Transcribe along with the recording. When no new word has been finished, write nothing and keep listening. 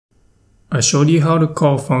I showed you how to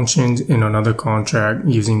call functions in another contract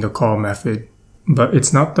using the call method, but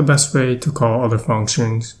it's not the best way to call other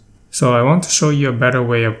functions. So I want to show you a better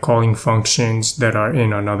way of calling functions that are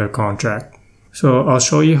in another contract. So I'll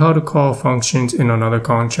show you how to call functions in another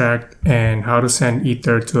contract and how to send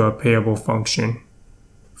ether to a payable function.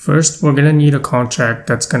 First, we're going to need a contract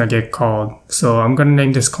that's going to get called. So I'm going to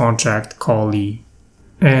name this contract callee.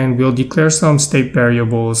 And we'll declare some state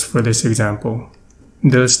variables for this example.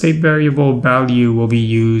 The state variable value will be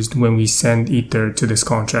used when we send ether to this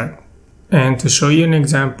contract. And to show you an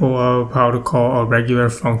example of how to call a regular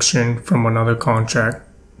function from another contract,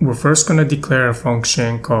 we're first going to declare a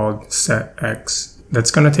function called setX that's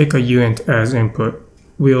going to take a uint as input.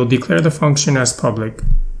 We'll declare the function as public.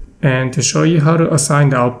 And to show you how to assign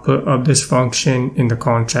the output of this function in the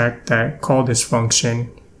contract that called this function,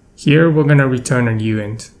 here we're going to return a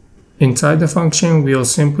uint. Inside the function, we'll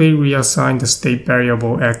simply reassign the state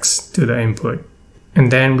variable x to the input,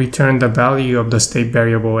 and then return the value of the state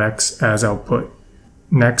variable x as output.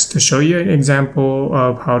 Next, to show you an example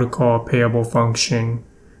of how to call a payable function,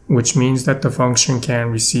 which means that the function can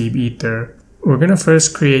receive ether, we're going to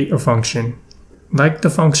first create a function. Like the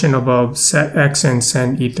function above, setX and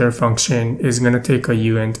sendEther function is going to take a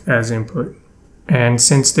uint as input. And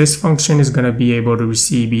since this function is going to be able to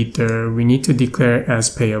receive ether, we need to declare it as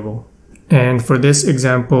payable. And for this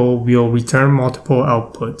example, we'll return multiple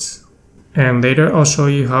outputs. And later I'll show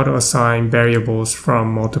you how to assign variables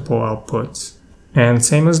from multiple outputs. And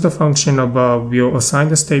same as the function above, we'll assign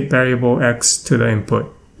the state variable x to the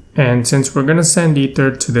input. And since we're going to send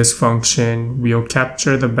ether to this function, we'll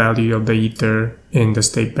capture the value of the ether in the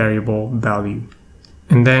state variable value.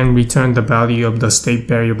 And then return the value of the state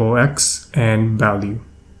variable x and value.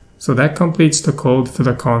 So that completes the code for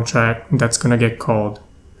the contract that's going to get called.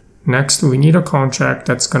 Next, we need a contract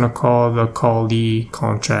that's going to call the callee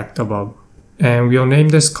contract above. And we'll name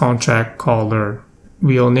this contract caller.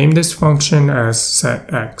 We'll name this function as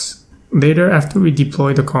setX. Later, after we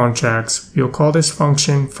deploy the contracts, we'll call this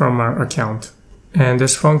function from our account. And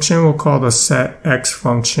this function will call the setX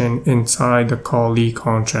function inside the callee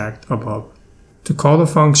contract above. To call the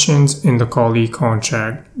functions in the callee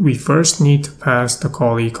contract, we first need to pass the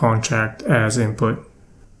callee contract as input.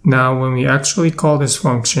 Now, when we actually call this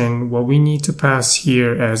function, what we need to pass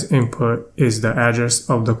here as input is the address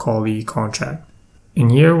of the callee contract.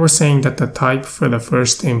 And here we're saying that the type for the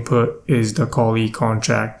first input is the callee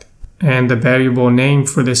contract, and the variable name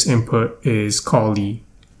for this input is callee.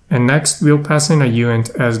 And next, we'll pass in a uint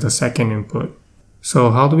as the second input. So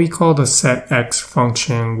how do we call the setX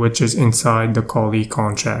function which is inside the callee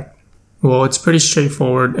contract? Well, it's pretty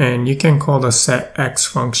straightforward, and you can call the setX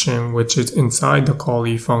function which is inside the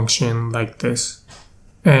callee function like this.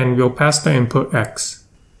 And we'll pass the input x.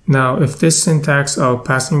 Now, if this syntax of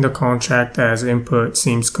passing the contract as input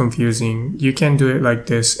seems confusing, you can do it like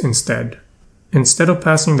this instead. Instead of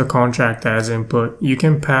passing the contract as input, you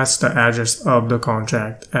can pass the address of the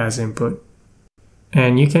contract as input.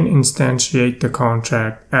 And you can instantiate the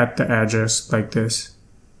contract at the address like this.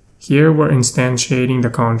 Here we're instantiating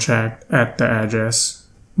the contract at the address,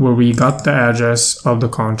 where we got the address of the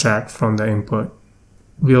contract from the input.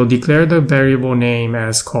 We'll declare the variable name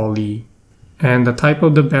as callee, and the type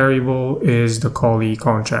of the variable is the callee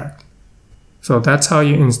contract. So that's how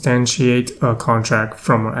you instantiate a contract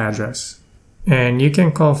from an address. And you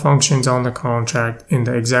can call functions on the contract in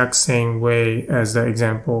the exact same way as the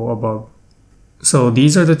example above. So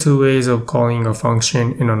these are the two ways of calling a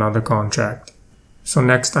function in another contract. So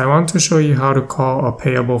next, I want to show you how to call a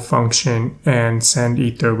payable function and send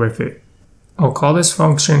ether with it. I'll call this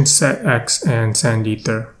function setX and send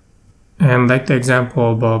ether. And like the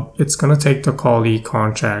example above, it's going to take the callee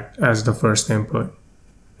contract as the first input.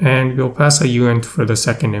 And we'll pass a uint for the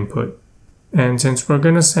second input. And since we're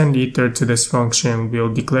going to send ether to this function,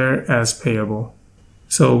 we'll declare it as payable.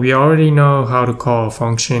 So we already know how to call a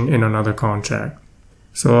function in another contract.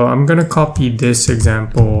 So I'm going to copy this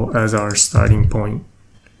example as our starting point.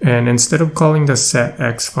 And instead of calling the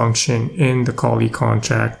setX function in the callee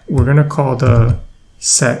contract, we're going to call the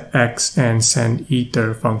setX and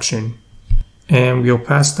sendEther function. And we'll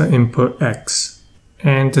pass the input x.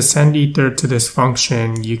 And to send ether to this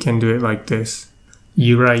function, you can do it like this.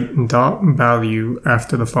 You write dot value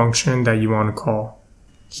after the function that you want to call.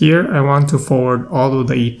 Here, I want to forward all of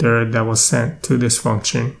the ether that was sent to this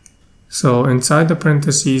function. So inside the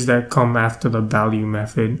parentheses that come after the value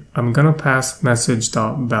method, I'm going to pass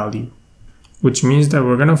message.value, which means that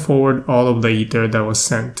we're going to forward all of the ether that was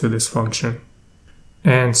sent to this function.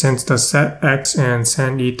 And since the setX and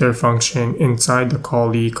sendEther function inside the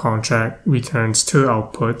callee contract returns two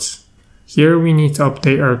outputs, Here we need to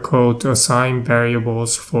update our code to assign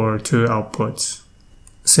variables for two outputs.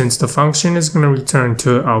 Since the function is going to return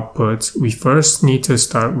two outputs, we first need to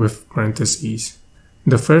start with parentheses.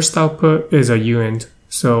 The first output is a uint,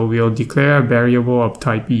 so we'll declare a variable of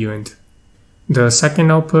type uint. The second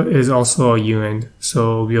output is also a uint,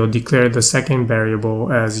 so we'll declare the second variable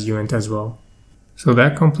as uint as well. So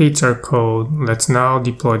that completes our code. Let's now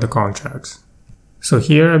deploy the contracts. So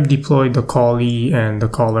here I've deployed the callee and the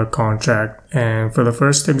caller contract, and for the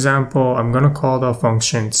first example, I'm going to call the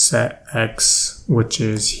function setX, which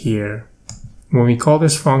is here. When we call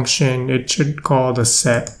this function, it should call the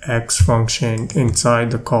setX function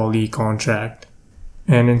inside the callee contract.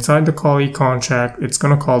 And inside the callee contract, it's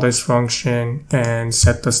going to call this function and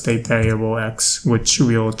set the state variable x, which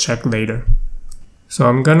we'll check later. So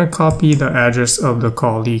I'm going to copy the address of the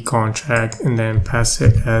callee contract and then pass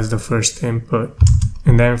it as the first input.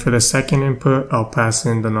 And then for the second input, I'll pass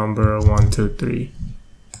in the number 1, 2, 3.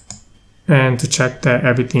 And to check that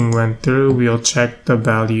everything went through, we'll check the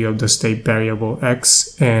value of the state variable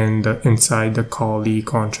x and inside the callee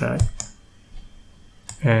contract.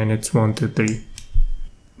 And it's 1, 2, 3.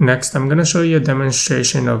 Next, I'm going to show you a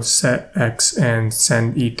demonstration of setX and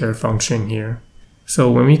sendEther function here. So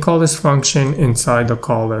when we call this function inside the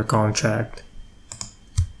caller contract,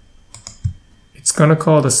 it's going to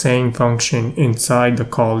call the same function inside the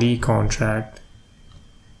callee contract.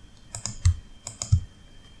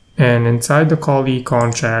 And inside the callee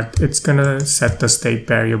contract, it's going to set the state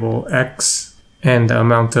variable x and the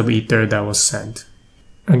amount of ether that was sent.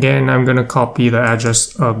 Again, I'm going to copy the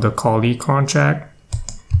address of the callee contract,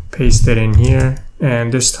 paste it in here,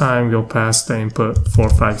 and this time we'll pass the input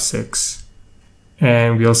 456.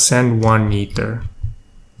 And we'll send 1 ether.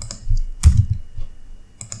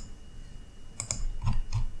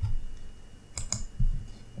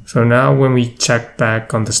 So now when we check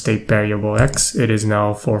back on the state variable x, it is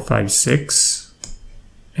now 456.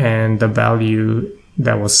 And the value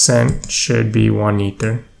that was sent should be 1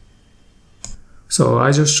 ether. So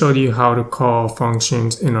I just showed you how to call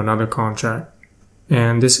functions in another contract.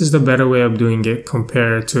 And this is the better way of doing it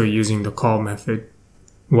compared to using the call method.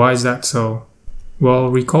 Why is that so? Well,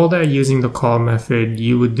 recall that using the call method,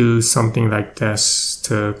 you would do something like this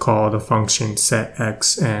to call the function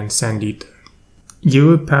setX and sendEther. You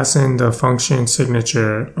would pass in the function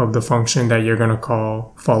signature of the function that you're going to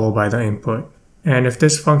call, followed by the input. And if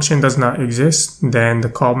this function does not exist, then the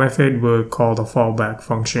call method would call the fallback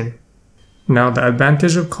function. Now, the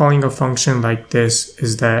advantage of calling a function like this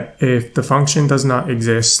is that if the function does not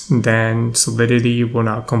exist, then Solidity will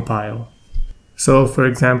not compile. So for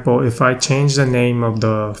example, if I change the name of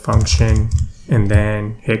the function and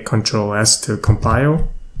then hit Ctrl S to compile,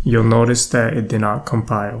 you'll notice that it did not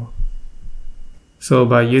compile. So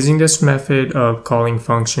by using this method of calling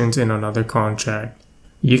functions in another contract,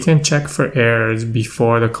 you can check for errors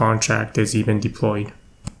before the contract is even deployed.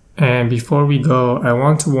 And before we go, I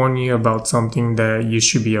want to warn you about something that you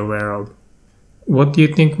should be aware of. What do you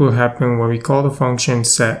think will happen when we call the function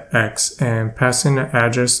setX and pass in the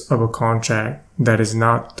address of a contract that is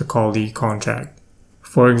not the callee contract?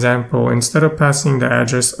 For example, instead of passing the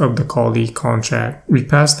address of the callee contract, we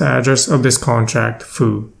pass the address of this contract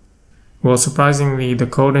foo. Well, surprisingly, the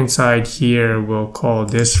code inside here will call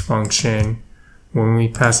this function when we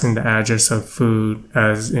pass in the address of foo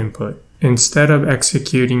as input, instead of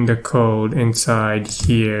executing the code inside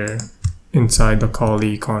here, inside the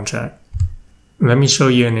callee contract. Let me show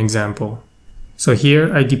you an example. So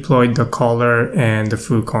here I deployed the caller and the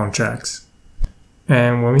foo contracts.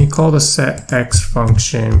 And when we call the setX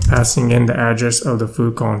function, passing in the address of the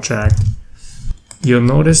foo contract, you'll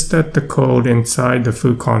notice that the code inside the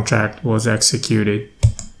foo contract was executed.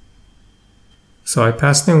 So I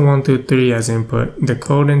passed in 1, 2, 3 as input. The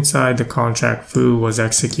code inside the contract foo was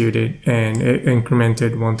executed and it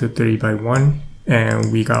incremented 1, 2, 3 by 1,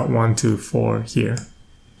 and we got 1, 2, 4 here.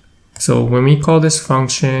 So when we call this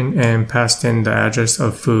function and passed in the address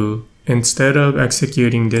of foo, instead of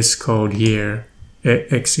executing this code here,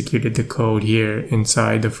 it executed the code here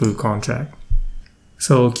inside the foo contract.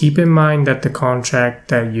 So keep in mind that the contract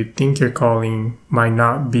that you think you're calling might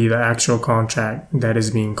not be the actual contract that is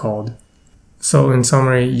being called. So in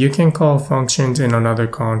summary, you can call functions in another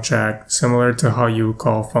contract similar to how you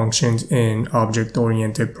call functions in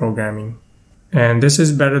object-oriented programming. And this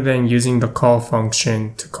is better than using the call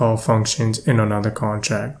function to call functions in another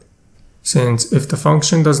contract. Since if the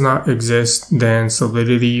function does not exist, then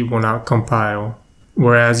Solidity will not compile,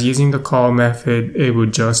 whereas using the call method, it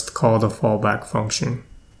would just call the fallback function.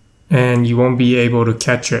 And you won't be able to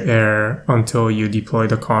catch your error until you deploy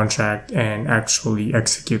the contract and actually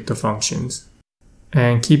execute the functions.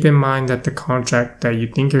 And keep in mind that the contract that you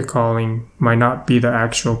think you're calling might not be the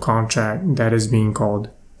actual contract that is being called.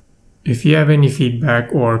 If you have any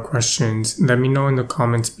feedback or questions, let me know in the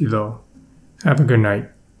comments below. Have a good night.